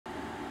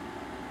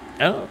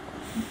Oh.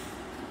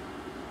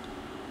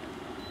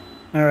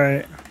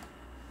 Alright.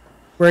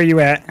 Where are you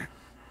at?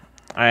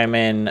 I'm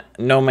in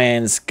No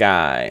Man's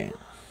Sky.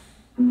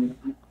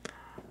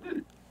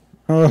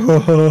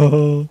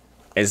 Oh.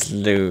 It's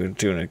Lou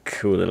doing a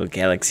cool little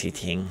galaxy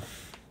thing.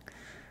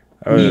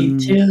 Me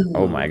too.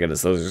 Oh my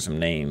goodness, those are some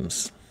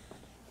names.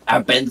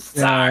 I've been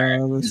Yeah,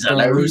 the stars.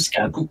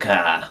 Zalaruska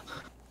Kuka.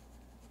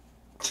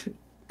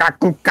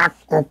 Kaku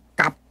kaku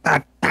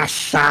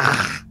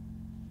kapatasha.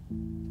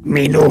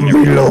 Milo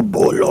milo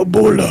bola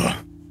bola.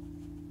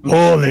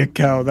 Holy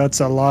cow, that's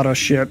a lot of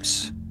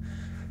ships.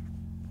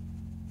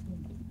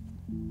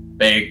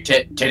 Big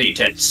titty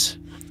tits.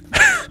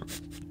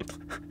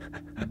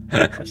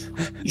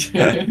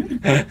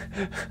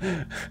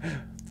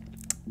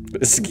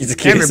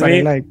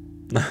 Everybody like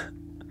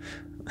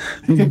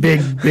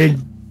big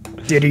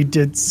titty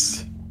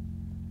tits.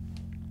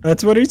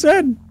 That's what he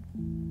said.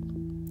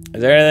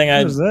 Is there anything I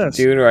What is this?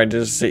 do, or I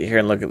just sit here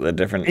and look at the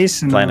different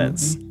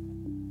planets?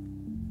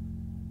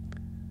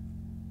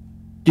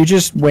 You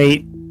just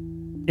wait.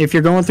 If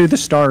you're going through the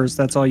stars,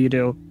 that's all you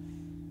do.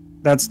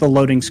 That's the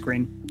loading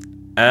screen.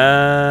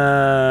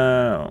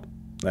 Oh,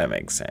 that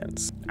makes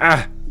sense.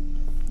 Ah!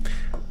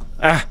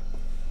 Ah!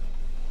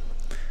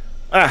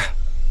 Ah!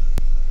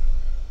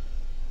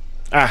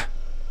 Ah!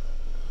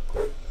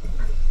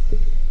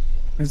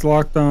 It's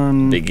locked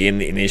on Begin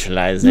the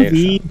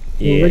initialization. EV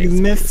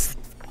Malignith.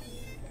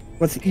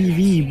 What's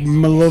EV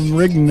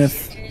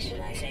Malignith?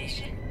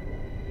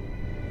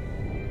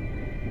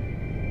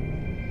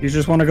 You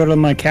just want to go to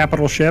my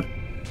capital ship?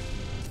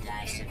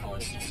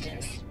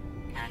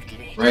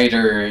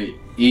 Raider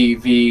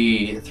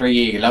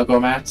EV3 logo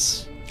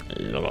mats.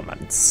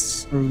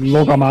 Logomats.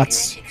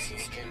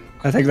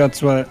 I think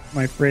that's what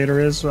my freighter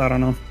is. I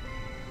don't know.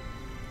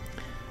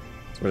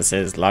 That's what it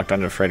says. Locked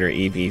under freighter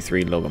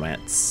EV3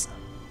 logomats.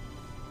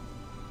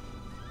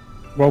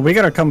 Well, we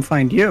gotta come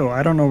find you.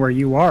 I don't know where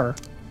you are.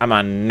 I'm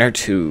on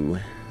Nertu.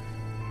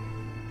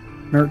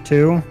 Nert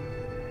 2?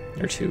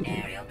 Nertu.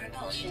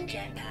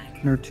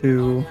 Nert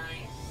 2.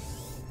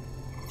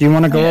 Do you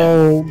want to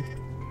go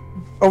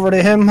over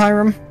to him,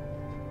 Hiram?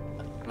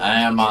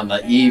 I am on the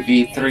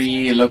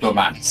EV3 logo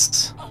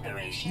mats.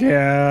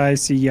 Yeah, I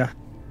see ya.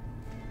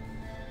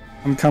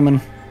 I'm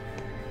coming.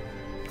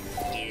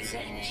 User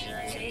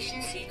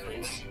initialization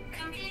sequence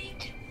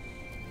complete.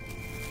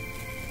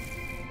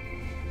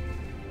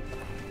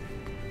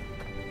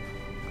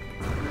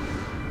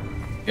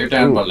 You're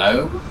down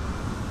below?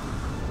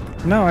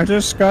 No, I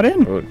just got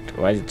in. Oh,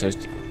 why did it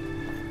touch?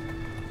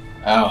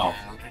 Oh.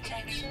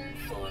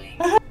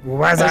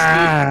 What's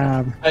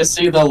up? I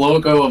see the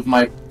logo of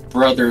my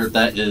brother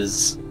that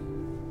is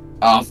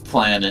off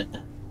planet.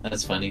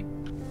 That's funny.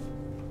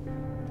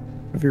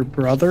 Of your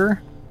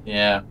brother?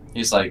 Yeah,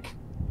 he's like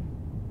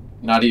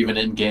not even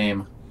in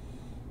game.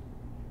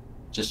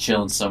 Just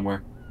chilling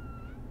somewhere.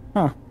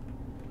 Huh.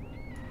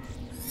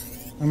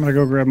 I'm gonna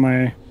go grab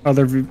my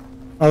other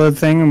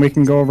thing, and we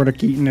can go over to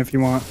Keaton if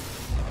you want.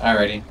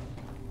 Alrighty.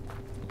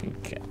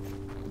 Okay.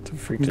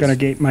 I'm gonna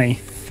get my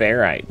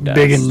ferrite dust.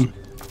 biggin.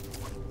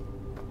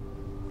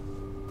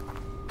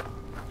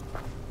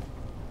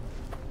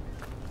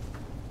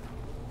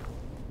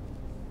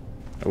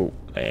 Oh,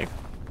 lag.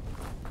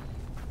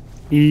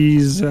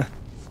 He's the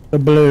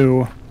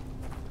blue.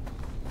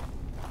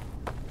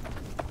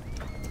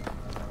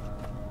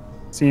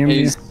 See him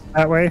He's-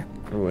 that way?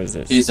 Who is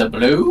this? He's a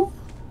blue?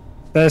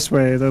 This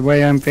way, the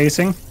way I'm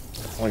facing.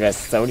 Oh, I got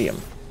sodium.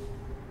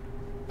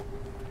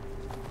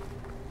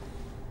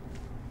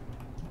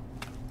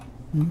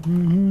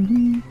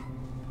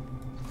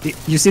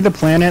 You see the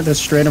planet that's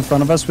straight in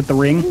front of us with the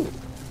ring?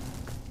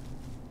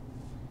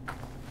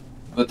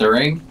 With the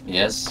ring?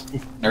 Yes.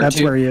 Nerd That's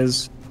two. where he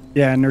is.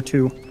 Yeah, and they're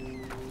 2.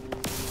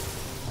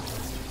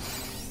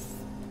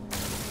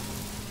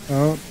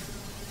 Oh,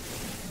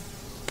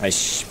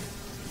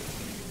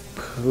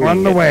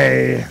 on the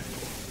way.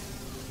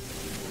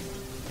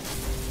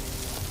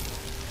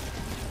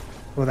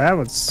 Well, that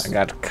was. I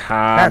got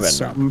carbon. That's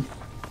something.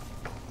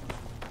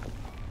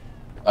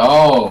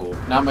 Oh,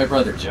 not my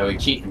brother Joey.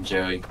 Keaton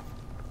Joey.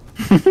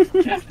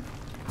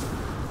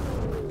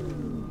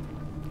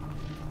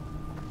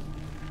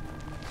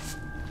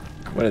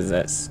 What is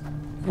this?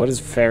 What is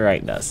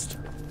ferrite dust?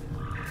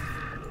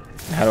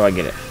 How do I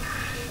get it?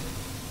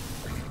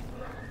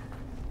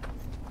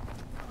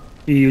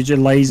 You use your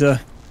laser.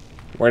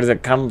 Where does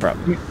it come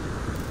from?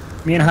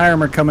 Me and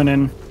Hiram are coming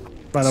in,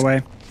 by the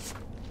way.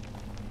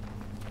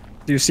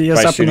 Do you see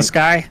us By up in the shooting-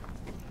 sky?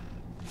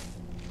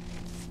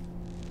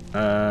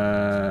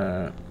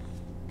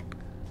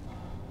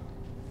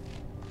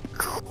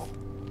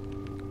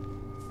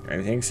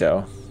 I think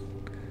so.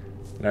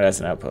 No, that's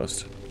an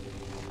outpost.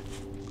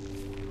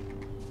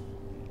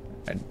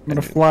 I'm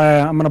gonna fly.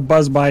 I'm gonna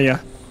buzz by you.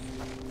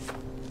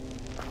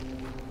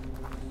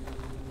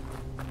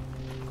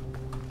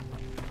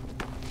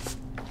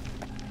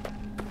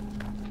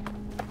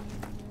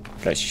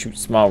 Gotta shoot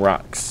small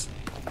rocks.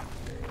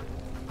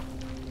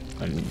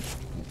 And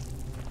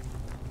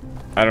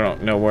I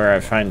don't know where I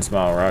find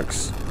small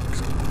rocks.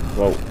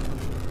 Whoa.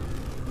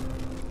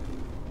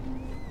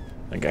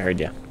 think I heard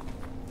you.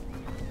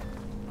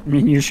 I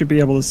mean, you should be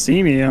able to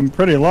see me. I'm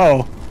pretty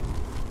low.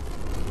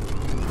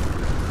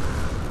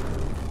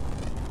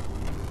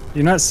 Do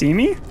you not see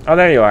me? Oh,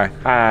 there you are.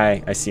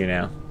 Hi, I see you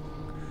now.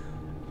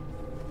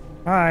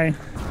 Hi.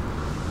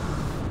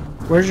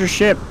 Where's your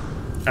ship?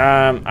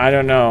 I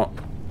don't know.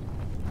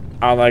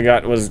 All I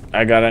got was,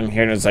 I got in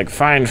here and it was like,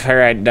 find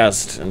ferrite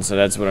dust. And so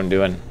that's what I'm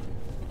doing.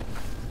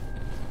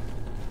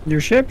 Your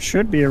ship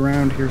should be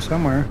around here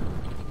somewhere.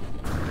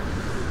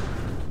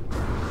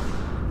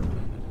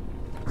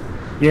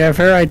 Yeah,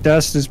 ferrite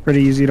dust is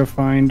pretty easy to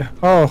find.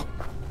 Oh,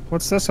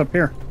 what's this up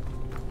here?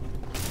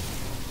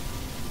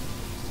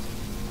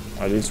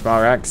 Are these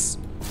small rocks?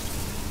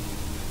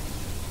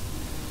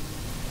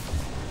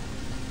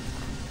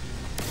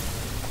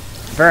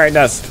 Ferrite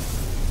dust.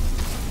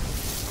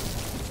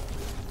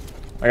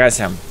 I got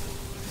some.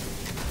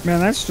 Man,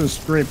 that's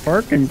just straight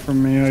parking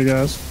from me, I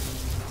guess.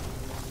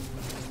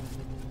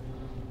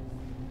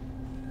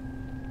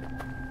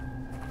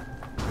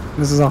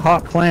 This is a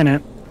hot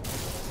planet.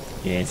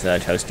 Yeah, it's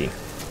toasty.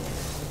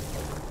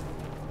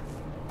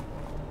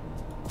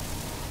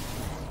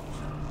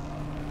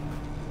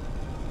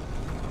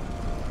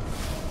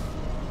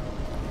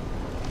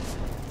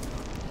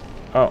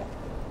 Oh.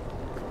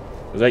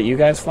 Was that you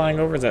guys flying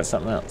over, or is that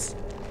something else?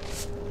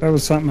 That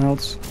was something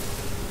else.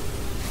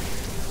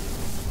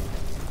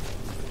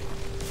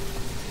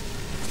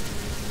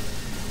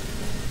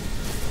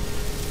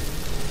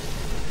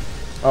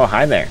 Oh,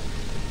 hi there.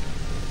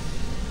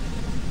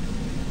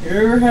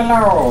 Oh,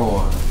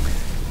 hello,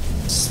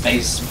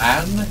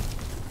 spaceman.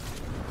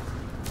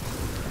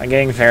 I'm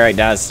getting ferrite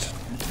dust.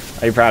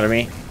 Are you proud of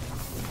me?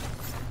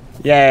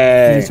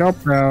 Yay! I'm so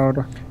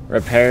proud.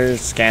 Repair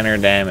scanner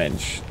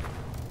damage.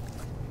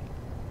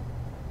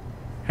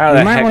 How We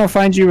the might heck? want to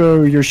find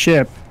you your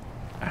ship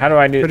How do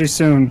I do? pretty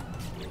soon.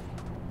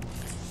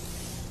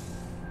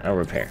 Oh,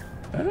 repair.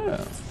 Oh.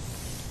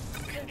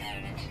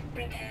 Component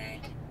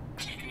repaired.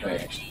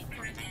 Technology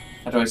repaired.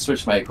 How do I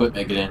switch my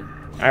equipment again?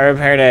 I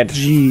repaired it.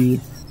 Gee.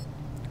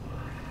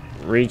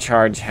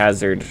 Recharge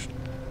hazard.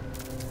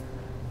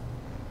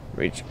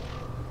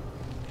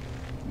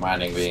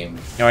 Mining beam.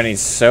 No, I need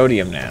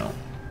sodium now.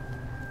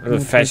 Where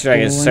the fetch do I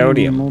get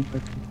sodium?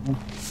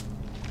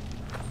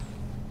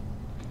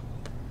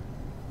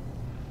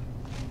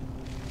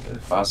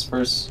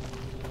 Phosphorus.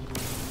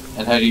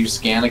 And how do you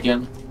scan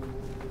again?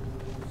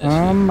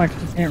 I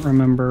can't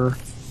remember.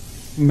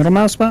 Middle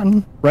mouse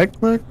button? Right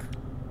click?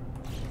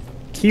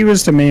 Key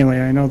was to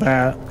melee, I know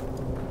that.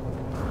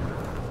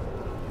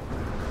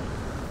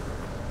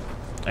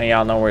 And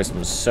y'all know where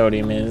some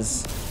sodium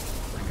is.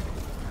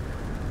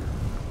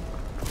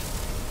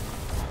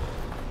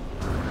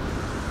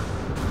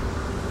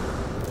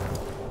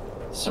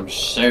 Some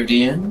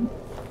sodium.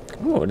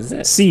 Ooh, what is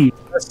this? C.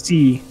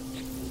 C.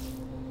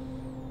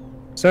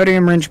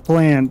 Sodium rich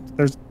plant.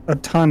 There's a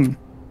ton.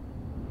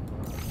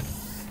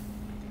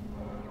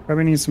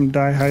 Probably need some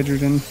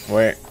dihydrogen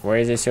Where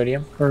is this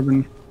sodium?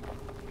 carbon.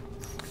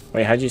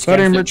 Wait, how'd you scan?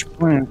 Sodium rich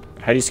plant.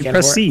 How'd you scan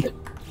Press for C. it?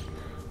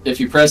 If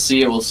you press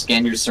C, it will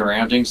scan your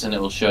surroundings and it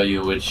will show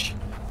you which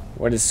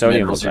What does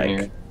sodium minerals look are like?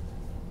 near.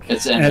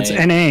 It's And it's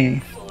Na.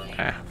 Na.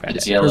 Ah, found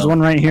It's it. yellow. There's one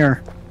right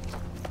here.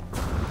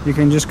 You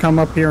can just come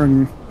up here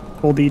and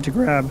hold E to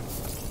grab.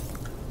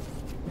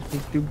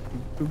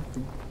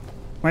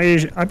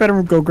 I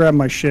better go grab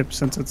my ship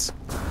since it's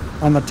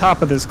on the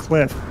top of this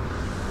cliff.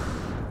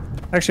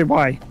 Actually,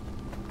 why?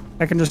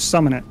 I can just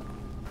summon it.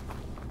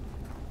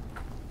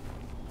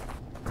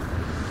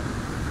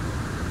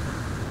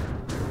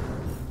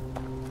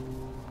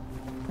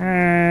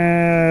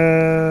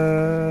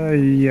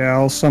 Yeah,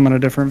 I'll summon a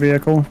different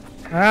vehicle.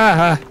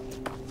 Ah!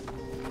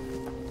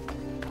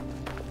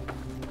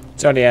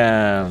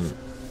 Sodium.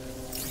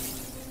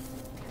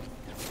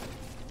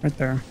 Right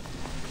there.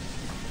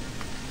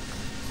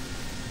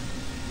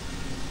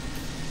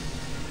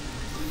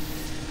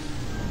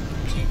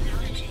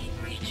 Technology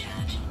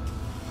recharge.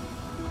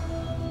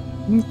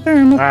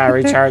 Ah, I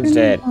recharged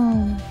it.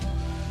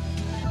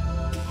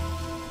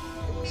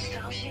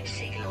 Starship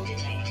signal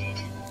detected.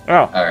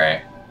 Oh,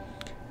 Alright.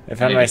 I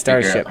found my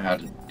starship. How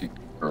to do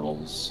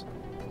girls.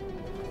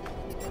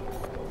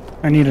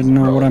 I need to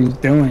know what I'm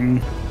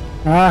doing.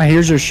 Ah,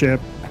 here's your ship.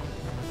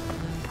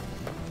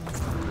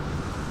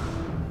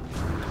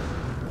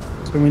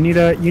 So you need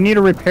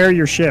to repair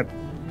your ship.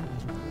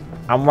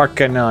 I'm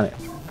working on it.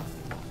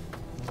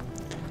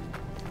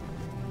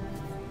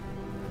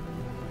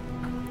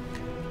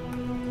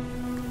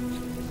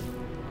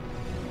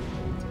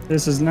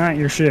 This is not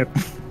your ship.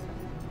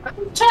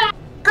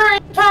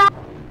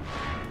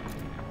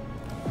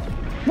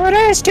 But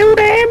it's too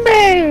damn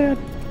bad.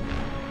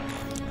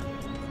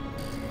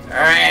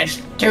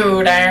 It's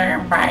too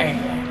damn bad.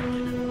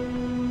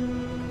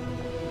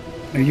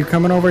 Are you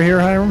coming over here,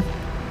 Hiram?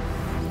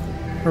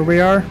 Where we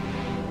are?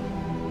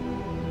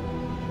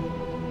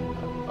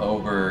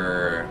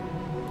 Over.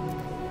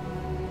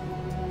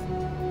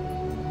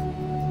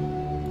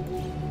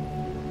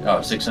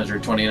 Oh,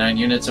 629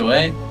 units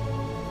away?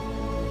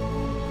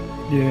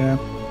 Yeah.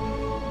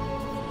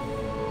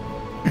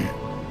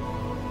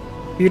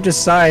 you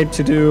decide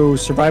to do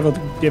survival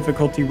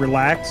difficulty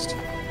relaxed,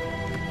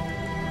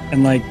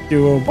 and like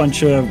do a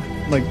bunch of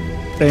like,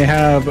 they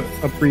have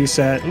a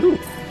preset. Ooh.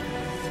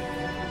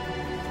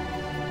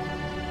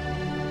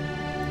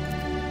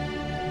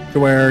 To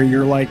where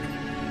you're like,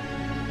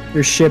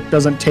 your ship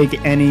doesn't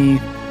take any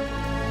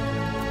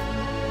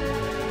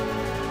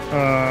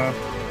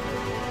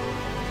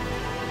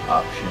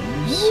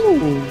Options.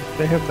 ooh,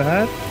 they have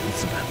that.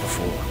 What's the map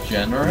before?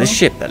 General. This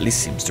ship at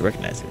least seems to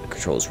recognize it. The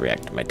controls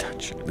react to my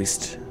touch. At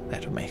least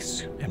that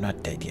remains. I'm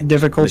not dead yet.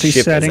 Difficulty the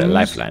ship settings. is a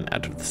lifeline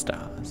out of the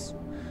stars.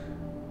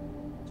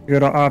 You go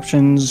to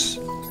options,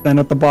 then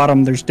at the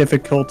bottom there's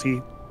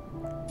difficulty.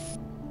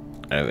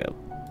 I will.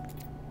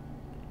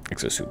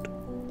 Exosuit.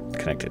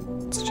 Connected.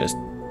 Suggest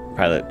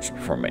pilot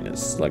perform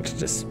maintenance. Select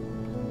this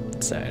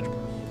side.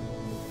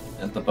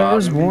 At the bottom.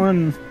 There's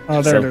one.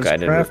 Oh, there it is.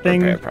 Self-guided with repair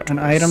Crafting and protocols.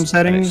 item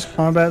settings, Nice.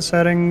 combat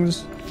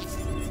settings,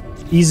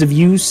 ease of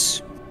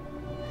use.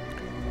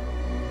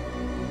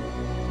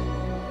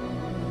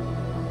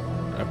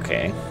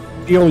 Okay.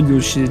 Fuel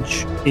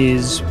usage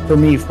is, for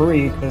me,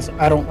 free, because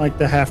I don't like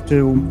to have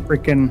to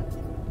freaking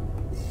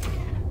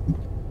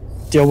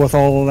deal with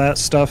all of that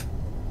stuff.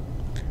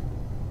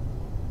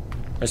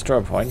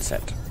 Restore point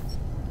set.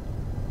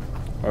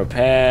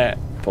 Repair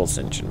pulse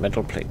engine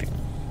metal plating.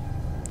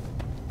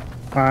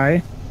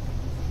 Aye.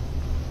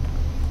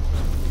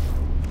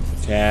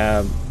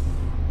 Tab.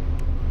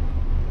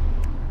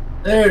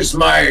 There's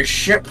my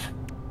ship.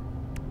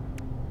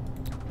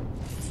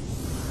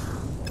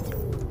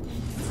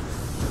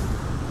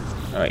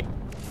 Alright.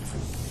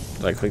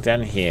 So I click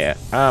down here.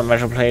 Ah,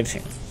 metal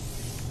plating.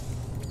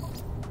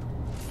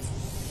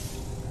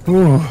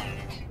 Ooh.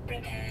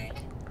 Prepared.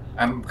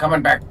 I'm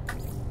coming back.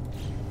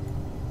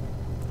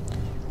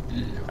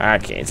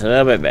 Okay, it's a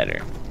little bit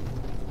better.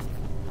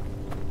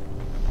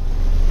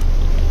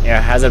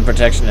 Yeah, hazard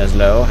protection is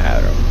low. How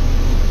do?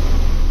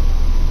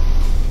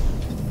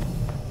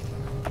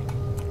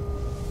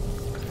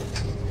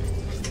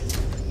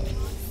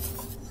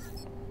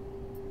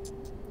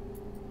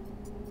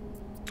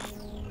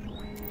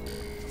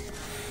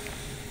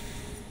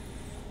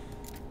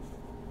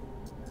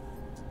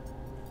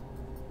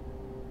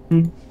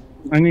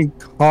 I need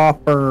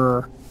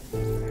copper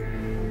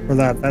for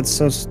that. That's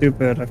so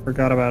stupid. I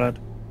forgot about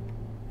it.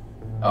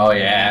 Oh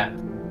yeah.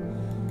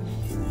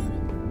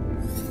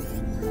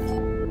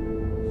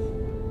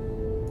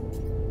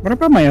 What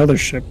about my other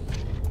ship?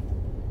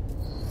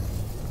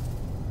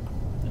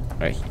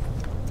 Right.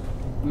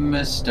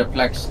 Mr.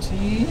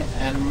 PlexTea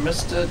and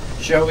Mr.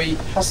 Joey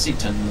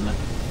Husseyton.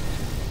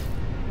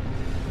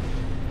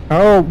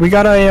 Oh, we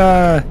got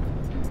a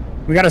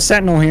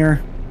sentinel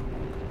here.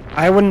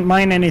 I wouldn't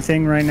mine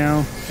anything right now.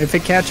 If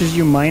it catches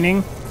you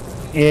mining,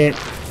 it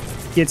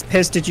gets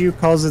pissed at you,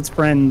 calls its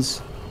friends.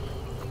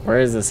 Where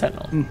is the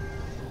sentinel?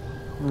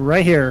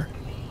 Right here.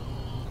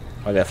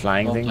 Oh, that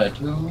flying thing?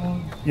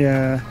 Platoon.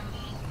 Yeah.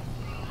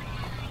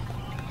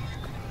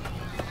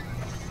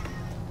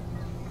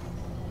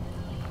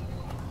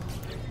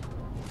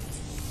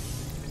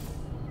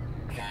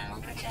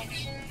 Thermal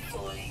protection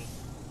falling.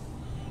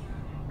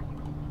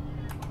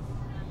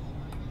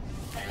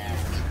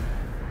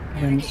 Alert.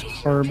 Against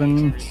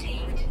carbon.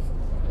 Received.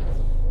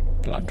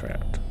 Blood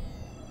route.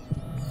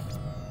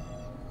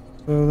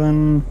 So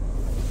then,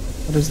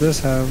 what does this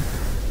have?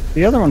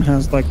 The other one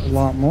has like a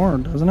lot more,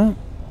 doesn't it?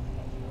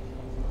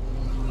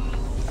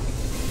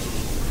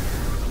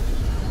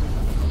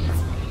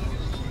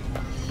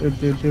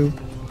 Do.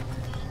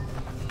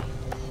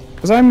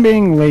 Because I'm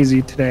being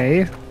lazy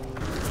today.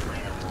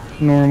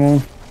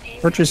 Normal.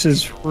 Purchase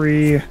is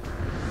free.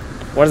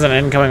 What is an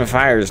incoming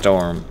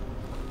firestorm?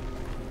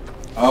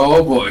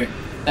 Oh boy.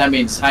 That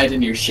means hide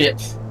in your ship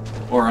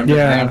or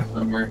underground Yeah.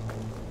 somewhere.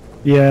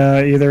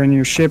 Yeah, either in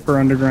your ship or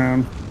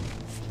underground.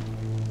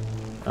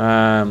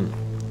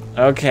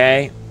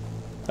 Okay.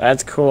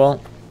 That's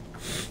cool.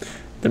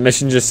 The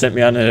mission just sent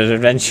me on an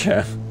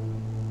adventure.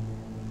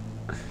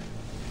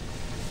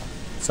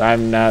 So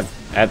I'm not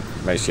at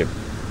my ship.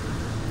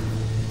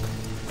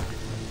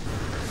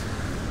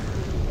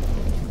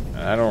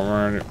 I don't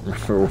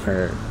remember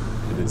where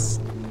it is.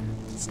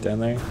 It's down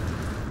there.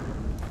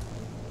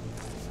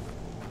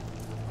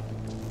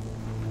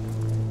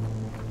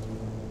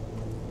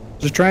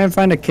 Just try and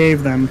find a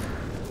cave then.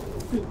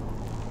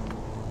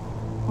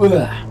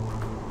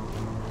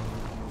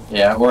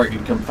 Yeah, or I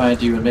can come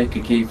find you and make a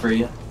cave for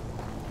you.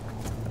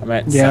 I'm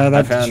at Yeah,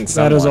 I found that is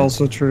someone.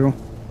 also true.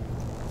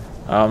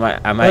 Oh, I'm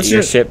at Let's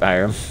your ju- ship,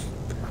 Hiram.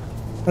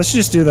 Let's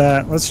just do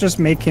that. Let's just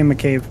make him a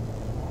cave.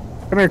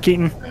 Come here,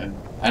 Keaton.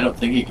 I don't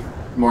think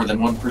more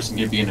than one person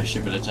can be in a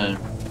ship at a time.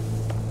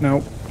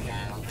 Nope.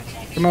 Thermal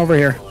protection Come over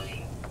here.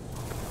 falling.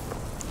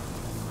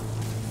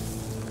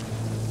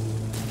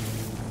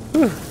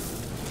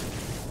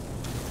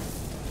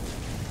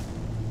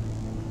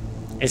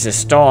 It's a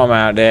storm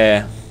out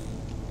there.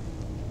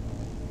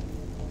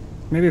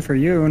 Maybe for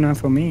you, not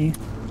for me.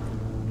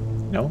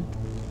 No?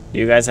 Do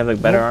you guys have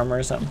like better Nope. armor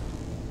or something?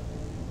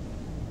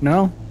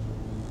 No.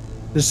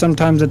 Just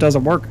sometimes it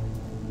doesn't work.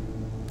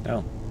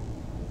 No.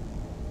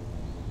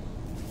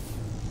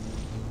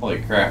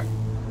 Holy crap.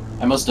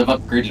 I must have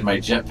upgraded my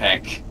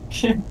jetpack.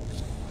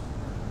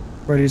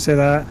 Why do you say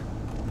that?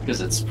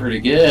 Because it's pretty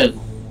good.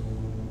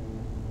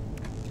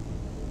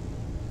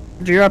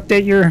 Did you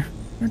update your...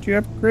 Did you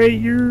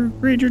upgrade your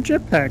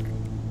jetpack?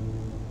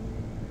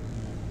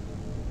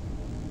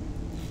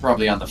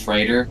 Probably on the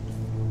freighter.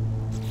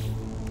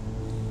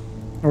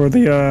 Or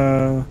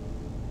the,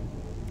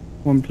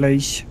 one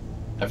place.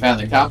 I found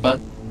the copper.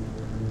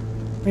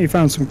 You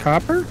found some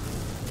copper?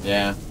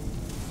 Yeah.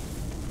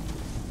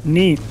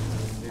 Neat.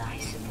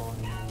 Life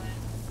support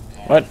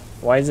power. What?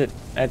 Why is it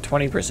at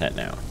 20%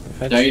 now?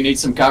 Don't you need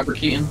some copper,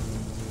 Keaton?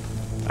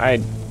 I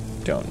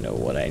don't know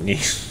what I need.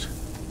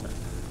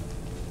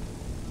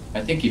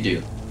 I think you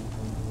do.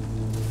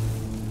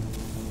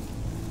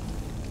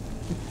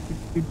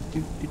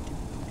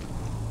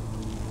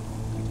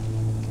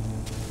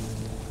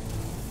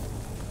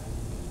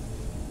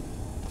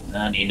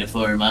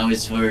 Non-uniform,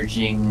 always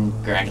foraging,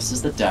 gratis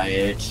the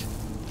diet,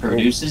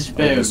 produces Oh,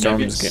 bone the storm's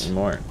nuggets. getting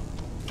more.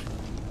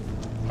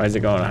 Why is it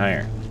going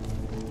higher?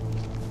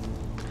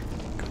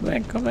 Come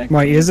back, come back.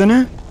 Why isn't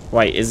it?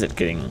 Why is it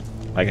getting,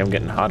 like I'm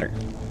getting hotter?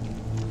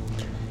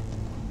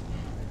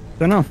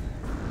 Don't know.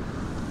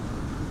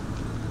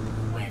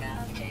 Weather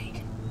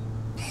update.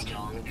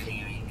 Storm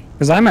clearing.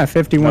 Because I'm at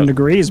 51 Oh.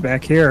 degrees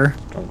back here.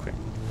 Okay.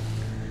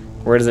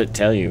 Where does it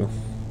tell you?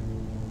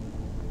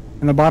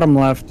 In the bottom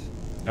left.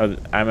 Oh,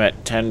 I'm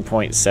at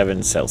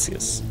 10.7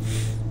 Celsius.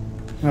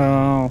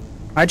 Oh.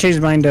 I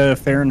changed mine to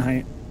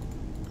Fahrenheit.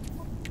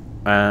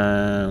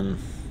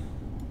 It's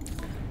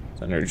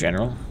under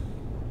general.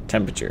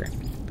 Temperature.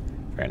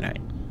 Fahrenheit.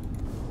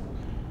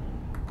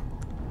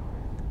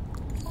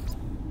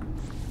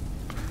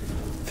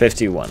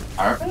 $51.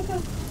 Alright.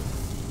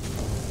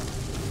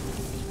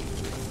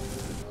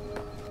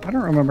 I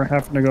don't remember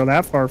having to go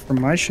that far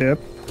from my ship.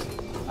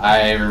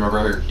 I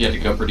remember you had to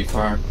go pretty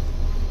far.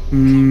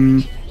 Hmm.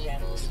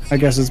 Levels. I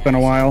guess it's been a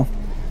while.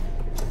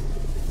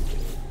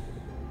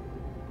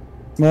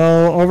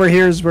 Well, over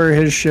here's where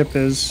his ship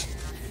is.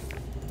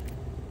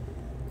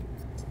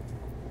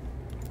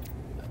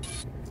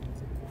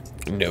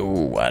 No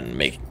one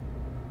make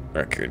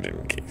record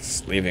in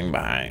case leaving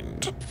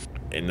behind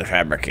in the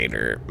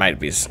fabricator might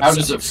be some. How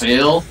does it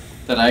feel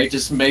that I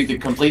just made the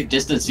complete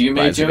distance you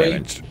made, Lives are Joey,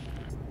 damaged.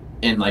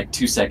 in like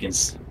 2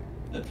 seconds?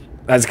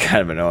 That's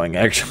kind of annoying,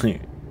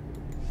 actually.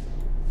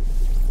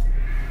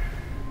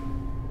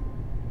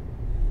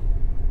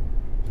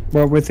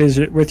 What,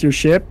 with your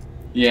ship?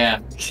 Yeah.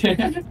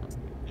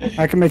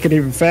 I can make it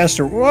even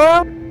faster.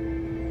 Whoa!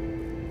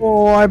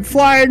 Oh, I'm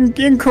flying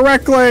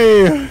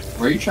incorrectly!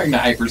 Were you trying to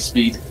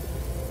hyperspeed?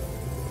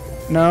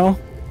 No.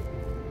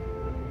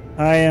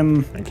 I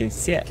am... I can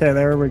see it. Okay,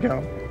 there we go.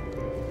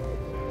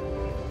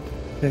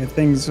 Okay,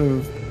 things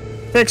have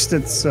fixed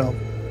itself.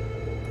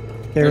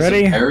 Okay, There's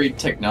ready? a buried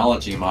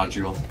technology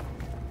module.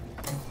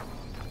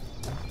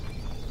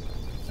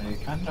 I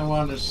kind of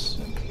want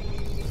to...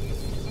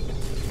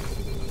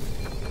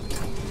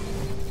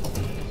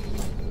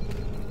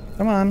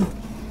 Come on.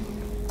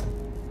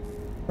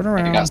 Turn I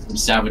around. got some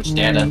salvage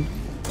data.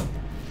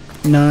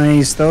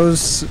 Nice.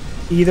 Those,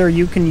 either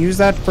you can use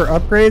that for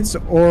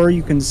upgrades or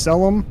you can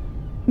sell them.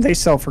 They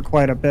sell for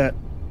quite a bit.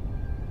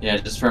 Yeah,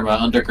 just from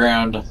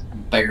underground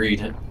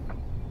buried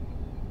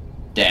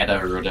data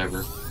or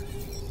whatever.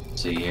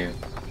 Let's see here.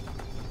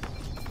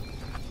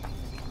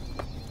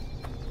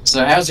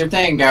 So how's your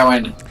thing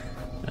going?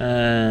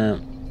 Well,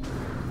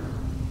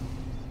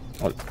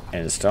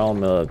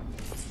 install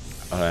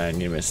I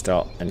need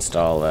to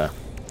install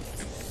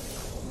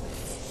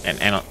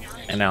an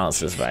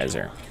analysis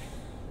visor.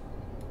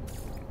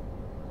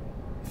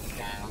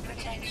 Ground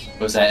protection.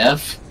 Was that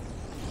F?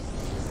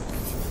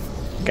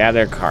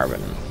 Gather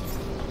carbon.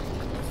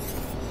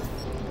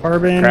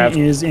 Carbon Craft-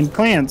 is in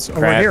plants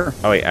over here.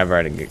 Oh wait, I've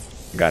already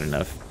got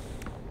enough.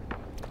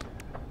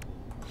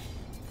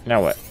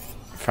 Now what?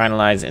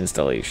 Finalize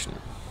installation.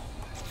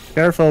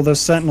 Careful, the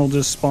sentinel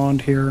just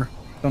spawned here.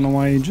 Don't know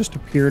why he just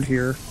appeared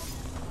here.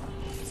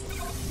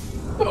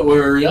 Don't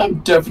worry, I'm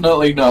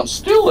definitely not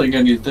stealing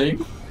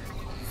anything.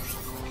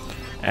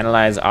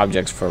 Analyze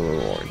objects for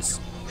rewards.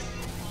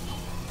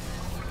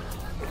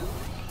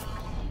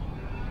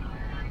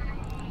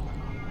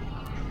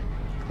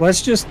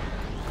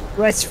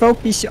 Let's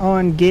focus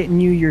on getting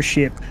you your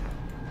ship.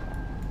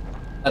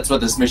 That's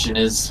what this mission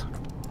is.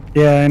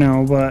 Yeah, I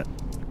know, but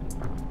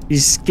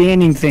he's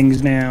scanning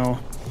things now.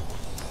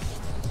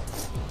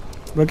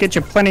 We'll get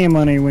you plenty of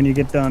money when you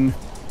get done.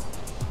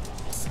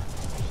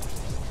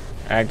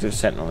 Active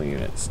sentinel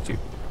units. Dude.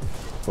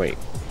 Wait.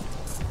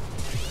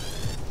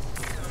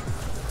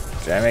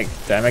 Did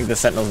I make the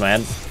sentinels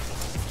mad?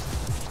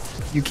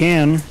 You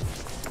can.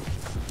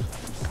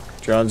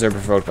 Drones are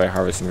provoked by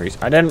harvesting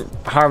resources. I didn't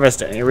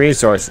harvest any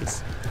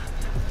resources.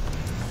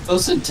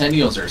 Those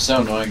centennials are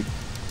so annoying.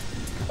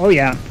 Oh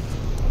yeah.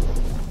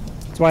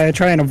 That's why I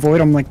try and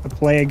avoid them like the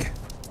plague.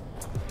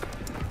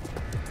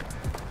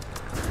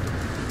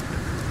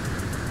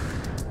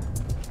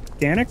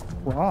 Organic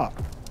rock.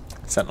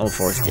 Sentinel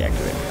force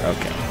deactivated.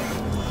 Okay.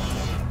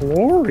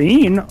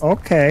 Chlorine.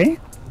 Okay.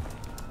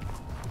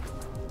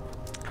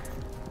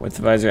 With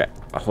the visor,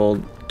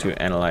 hold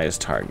to analyze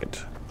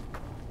target.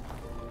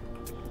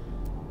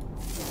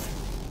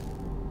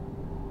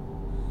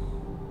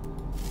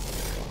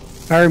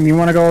 Alright, you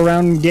want to go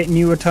around getting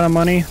you a ton of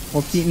money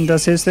while Keaton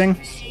does his thing?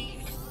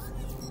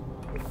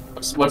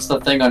 What's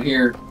the thing on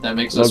here that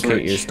makes us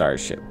Locate rich? your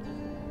starship.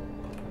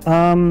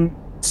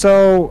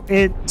 So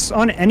it's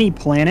on any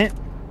planet.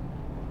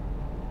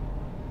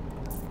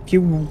 If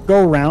you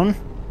go around,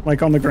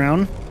 like on the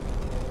ground,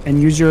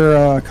 and use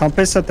your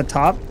compass at the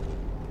top,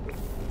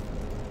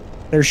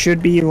 there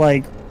should be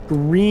like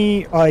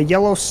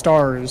yellow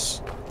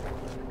stars.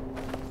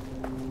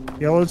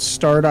 Yellow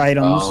starred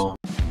items. Oh.